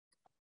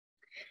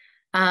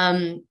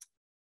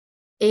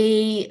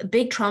 A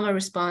big trauma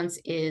response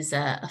is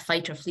a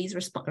fight or flee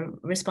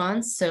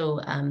response.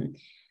 So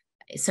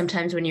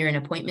sometimes when you're in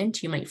an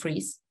appointment, you might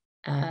freeze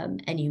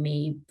and you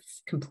may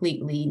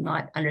completely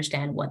not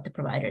understand what the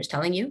provider is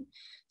telling you.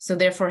 So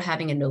therefore,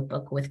 having a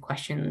notebook with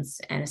questions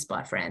and a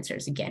spot for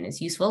answers, again,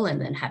 is useful, and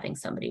then having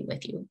somebody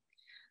with you.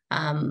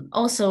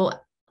 Also,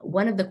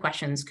 one of the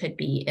questions could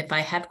be, if I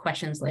have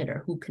questions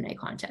later, who can I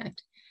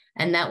contact?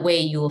 And that way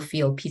you will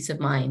feel peace of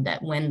mind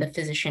that when the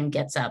physician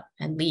gets up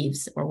and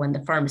leaves, or when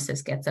the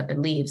pharmacist gets up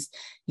and leaves,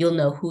 you'll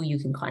know who you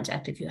can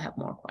contact if you have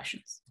more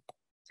questions.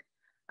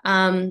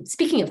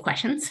 Speaking of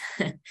questions,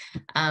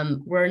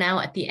 we're now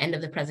at the end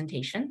of the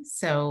presentation.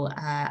 So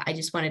I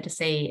just wanted to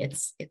say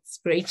it's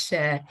great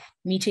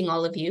meeting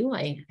all of you.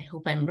 I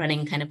hope I'm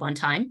running kind of on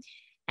time,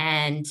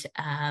 and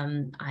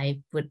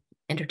I would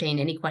entertain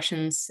any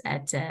questions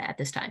at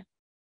this time.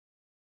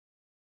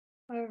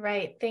 All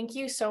right. Thank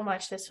you so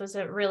much. This was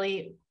a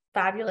really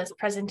fabulous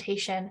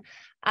presentation.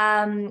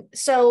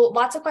 So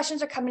lots of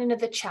questions are coming into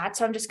the chat.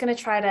 So I'm just going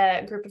to try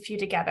to group a few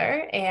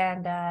together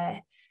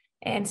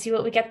and see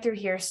what we get through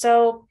here.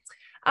 So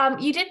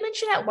you did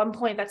mention at one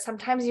point that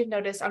sometimes you've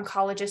noticed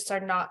oncologists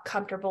are not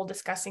comfortable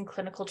discussing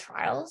clinical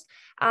trials.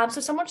 So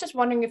someone's just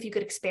wondering if you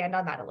could expand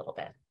on that a little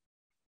bit.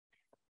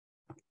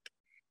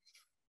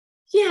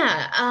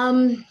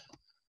 Yeah.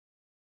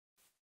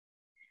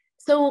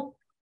 So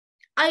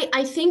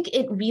I think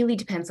it really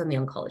depends on the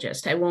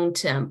oncologist. I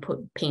won't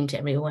paint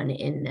everyone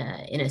in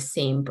a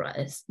same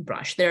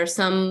brush. There are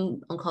some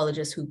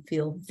oncologists who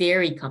feel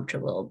very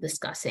comfortable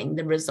discussing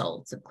the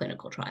results of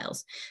clinical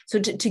trials. So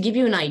to give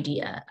you an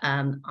idea,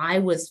 I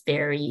was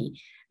very,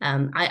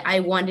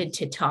 I wanted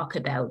to talk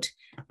about,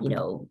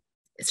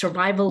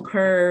 survival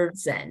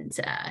curves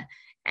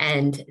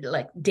and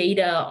like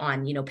data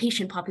on,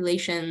 patient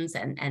populations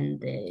and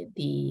the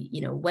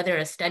whether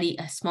a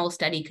small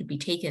study could be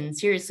taken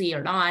seriously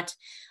or not.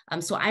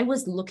 So I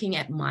was looking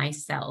at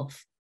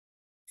myself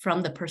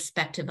from the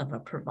perspective of a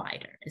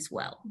provider as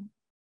well.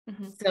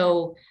 Mm-hmm.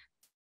 So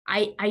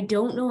I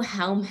don't know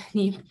how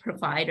many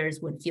providers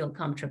would feel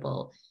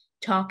comfortable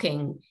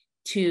talking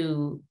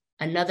to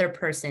another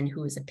person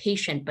who is a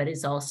patient, but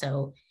is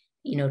also,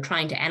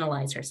 trying to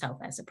analyze herself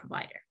as a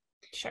provider.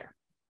 Sure.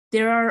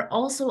 There are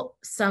also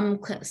some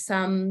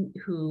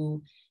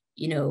who,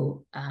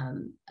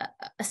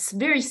 a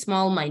very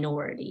small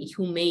minority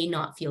who may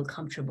not feel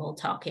comfortable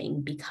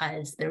talking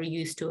because they're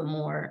used to a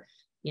more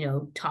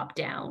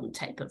top-down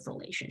type of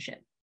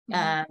relationship.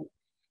 Mm-hmm.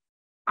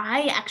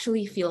 I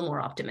actually feel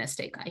more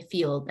optimistic. I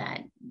feel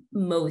that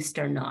most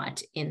are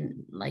not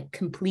in like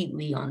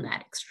completely on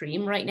that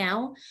extreme right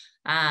now.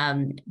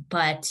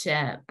 But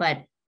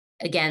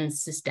again,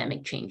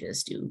 systemic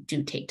changes do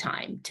take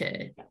time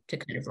to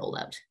kind of roll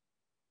out.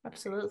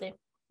 Absolutely.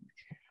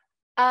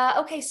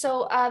 Okay,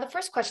 so the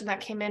first question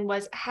that came in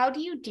was, how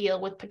do you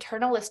deal with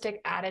paternalistic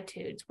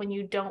attitudes when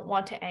you don't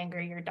want to anger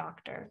your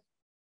doctor?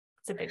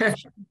 It's a big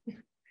question.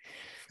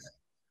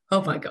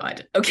 Oh my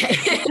God. Okay.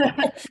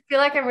 I feel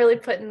like I'm really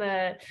putting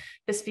the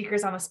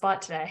speakers on the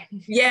spot today.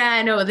 Yeah,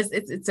 I know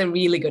it's a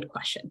really good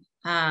question.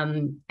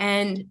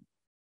 It's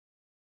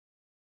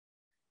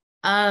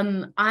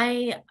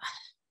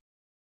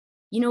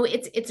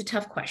a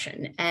tough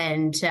question.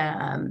 And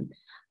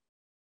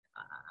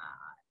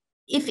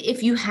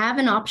if you have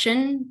an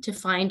option to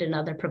find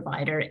another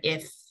provider,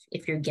 if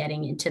you're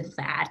getting into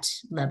that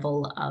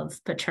level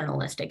of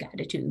paternalistic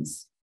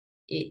attitudes,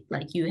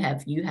 you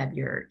have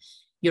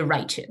your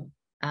right to.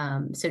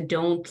 So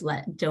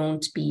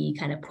don't be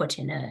kind of put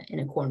in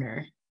a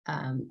corner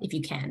if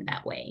you can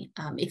that way.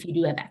 If you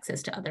do have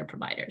access to other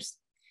providers,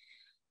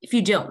 if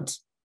you don't,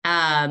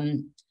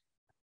 the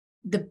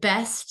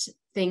best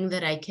thing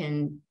that I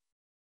can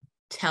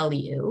tell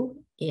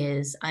you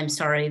is I'm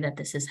sorry that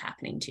this is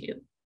happening to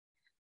you.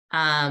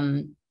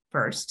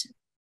 First,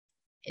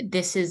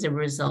 this is a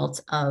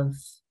result of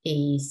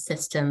a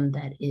system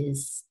that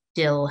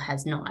still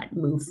has not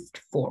moved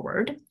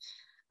forward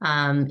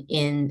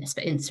in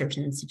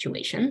certain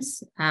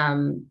situations.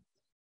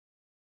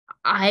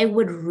 I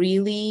would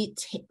really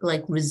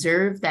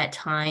reserve that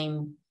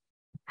time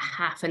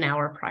half an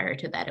hour prior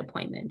to that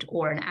appointment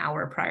or an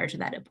hour prior to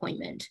that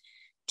appointment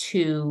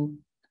to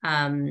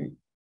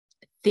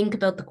think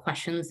about the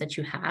questions that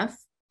you have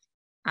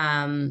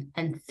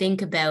and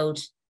think about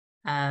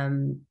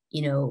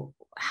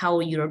how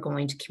you're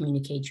going to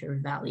communicate your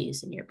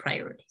values and your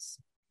priorities.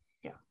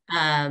 Yeah.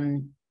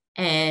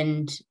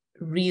 And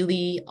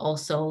really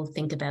also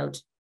think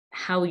about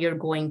how you're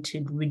going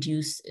to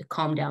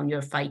calm down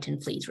your fight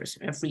and freeze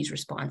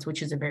response,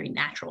 which is a very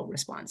natural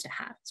response to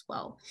have as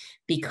well,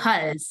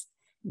 because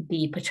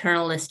the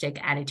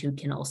paternalistic attitude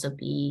can also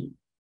be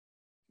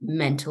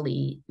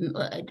mentally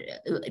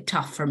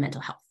tough for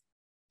mental health.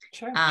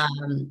 Sure.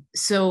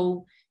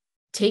 So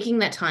taking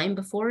that time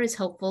before is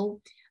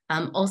helpful.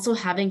 Also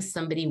having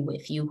somebody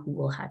with you who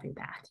will have your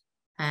back.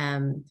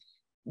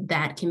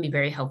 That can be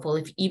very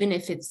helpful. Even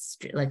if it's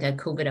like a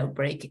COVID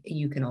outbreak,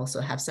 you can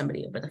also have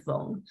somebody over the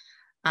phone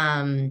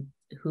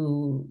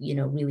who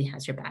really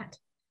has your back.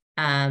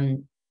 A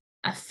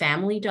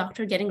family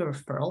doctor, getting a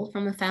referral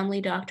from a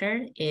family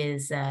doctor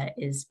is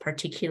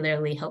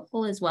particularly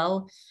helpful as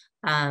well,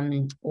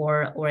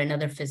 or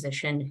another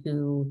physician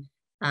who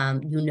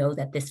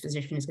that this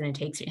physician is going to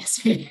take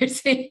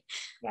seriously.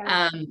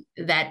 Yeah.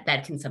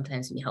 That can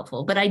sometimes be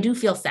helpful. But I do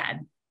feel sad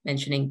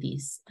mentioning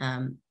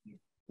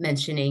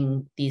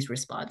these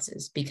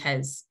responses,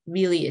 because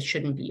really it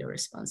shouldn't be your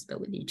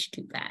responsibility to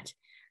do that.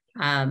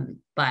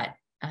 But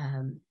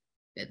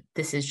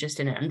this is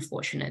just an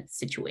unfortunate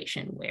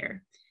situation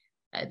where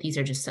these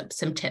are just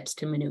some tips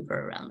to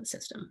maneuver around the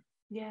system.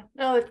 Yeah,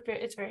 no,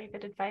 it's very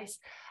good advice.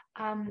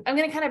 I'm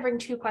going to kind of bring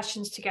two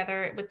questions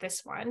together with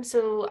this one.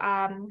 So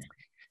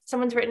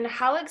someone's written,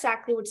 how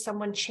exactly would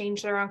someone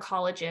change their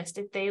oncologist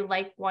if they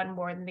like one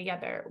more than the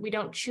other? We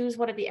don't choose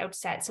one at the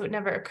outset, so it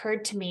never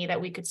occurred to me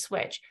that we could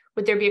switch.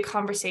 Would there be a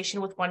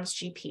conversation with one's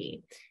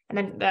GP? And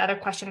then the other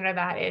question under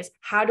that is,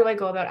 how do I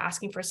go about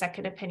asking for a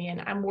second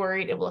opinion? I'm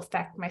worried it will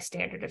affect my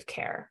standard of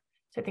care.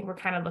 So I think we're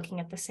kind of looking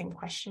at the same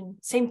question,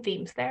 same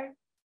themes there.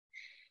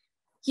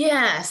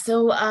 Yeah,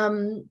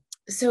 sometimes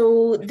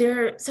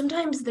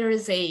there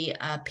is a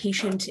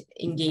patient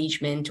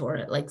engagement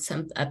or like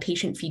a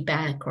patient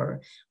feedback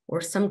or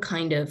some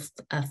kind of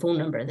phone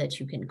number that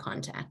you can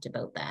contact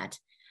about that.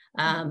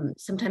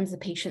 Sometimes the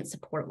patient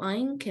support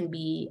line can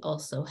be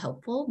also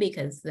helpful,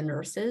 because the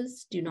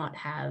nurses do not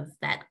have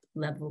that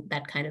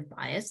kind of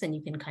bias, and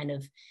you can kind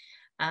of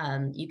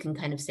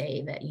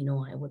say that,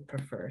 I would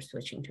prefer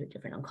switching to a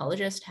different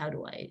oncologist. How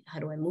do I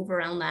move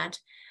around that?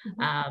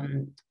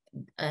 Mm-hmm.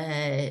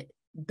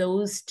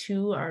 Those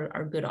two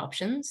are good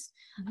options.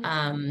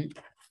 Mm-hmm.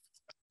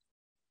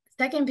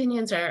 Second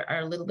opinions are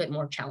a little bit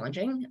more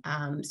challenging.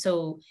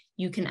 So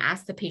you can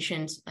ask the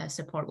patient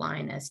support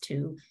line as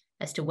to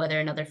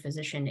whether another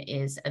physician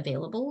is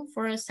available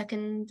for a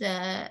second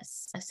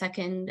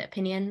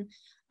opinion.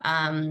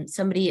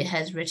 Somebody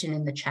has written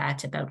in the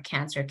chat about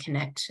Cancer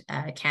Connect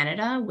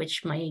Canada,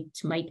 which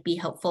might be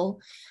helpful.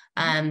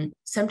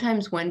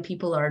 Sometimes when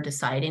people are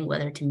deciding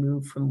whether to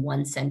move from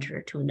one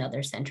center to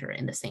another center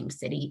in the same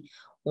city,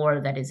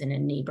 or that is in a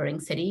neighboring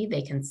city,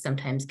 they can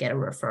sometimes get a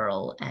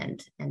referral,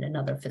 and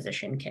another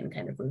physician can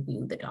kind of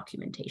review the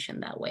documentation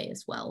that way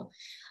as well.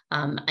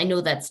 I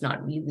know that's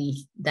not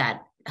really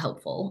that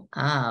helpful,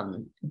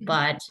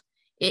 but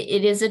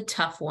it is a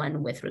tough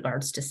one with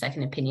regards to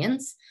second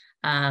opinions.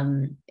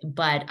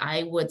 But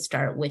I would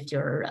start with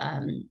your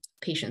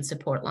patient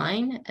support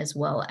line, as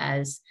well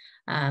as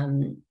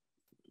any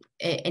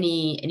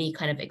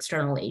kind of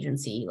external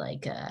agency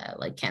like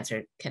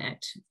Cancer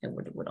Connect, it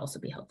would also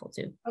be helpful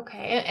too.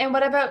 Okay, and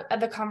what about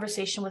the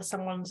conversation with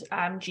someone's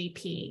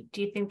GP?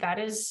 Do you think that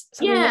is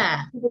something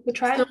that people could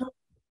try?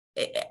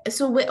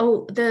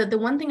 The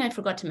one thing I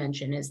forgot to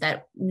mention is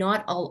that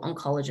not all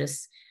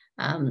oncologists,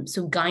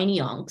 so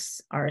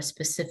gyne-oncs are a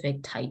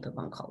specific type of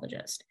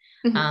oncologist.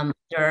 Mm-hmm.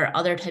 There are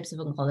other types of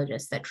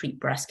oncologists that treat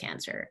breast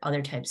cancer,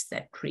 other types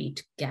that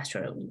treat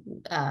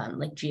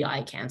like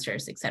GI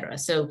cancers, et cetera.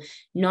 So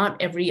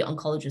not every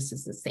oncologist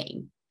is the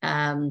same.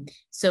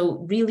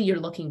 So really you're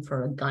looking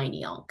for a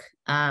gyne-onc.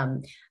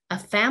 A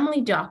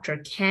family doctor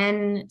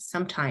can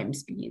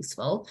sometimes be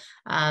useful.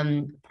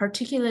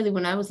 Particularly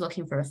when I was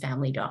looking for a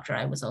family doctor,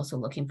 I was also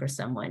looking for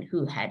someone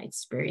who had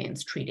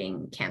experience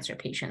treating cancer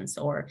patients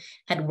or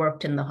had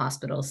worked in the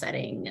hospital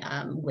setting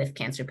with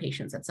cancer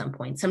patients at some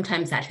point.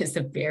 Sometimes that is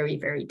a very,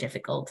 very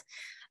difficult,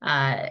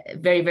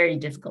 very, very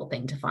difficult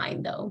thing to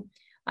find though.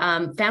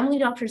 Family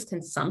doctors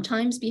can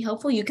sometimes be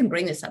helpful. You can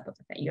bring this up with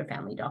your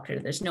family doctor.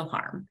 There's no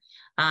harm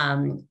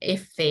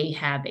if they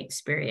have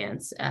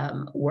experience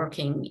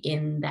working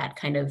in that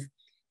kind of.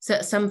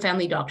 So some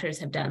family doctors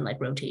have done like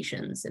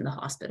rotations in the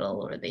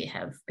hospital, or they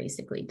have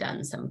basically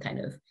done some kind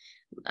of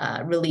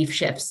relief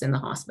shifts in the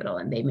hospital,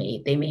 and they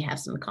may have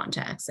some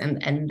contacts,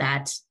 and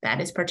that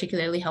is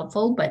particularly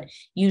helpful. But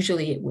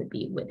usually it would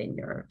be within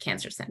your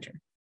cancer center.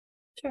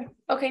 Sure.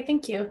 Okay,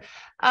 thank you.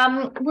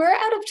 We're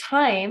out of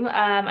time.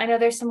 I know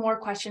there's some more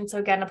questions. So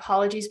again,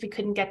 apologies we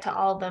couldn't get to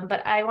all of them,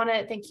 but I want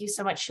to thank you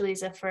so much,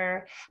 Shellyza,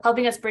 for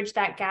helping us bridge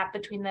that gap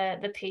between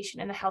the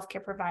patient and the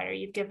healthcare provider.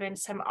 You've given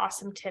some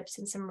awesome tips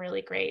and some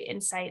really great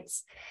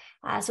insights.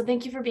 So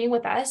thank you for being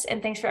with us,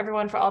 and thanks for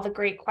everyone for all the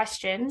great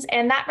questions.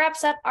 And that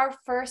wraps up our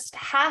first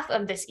half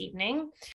of this evening.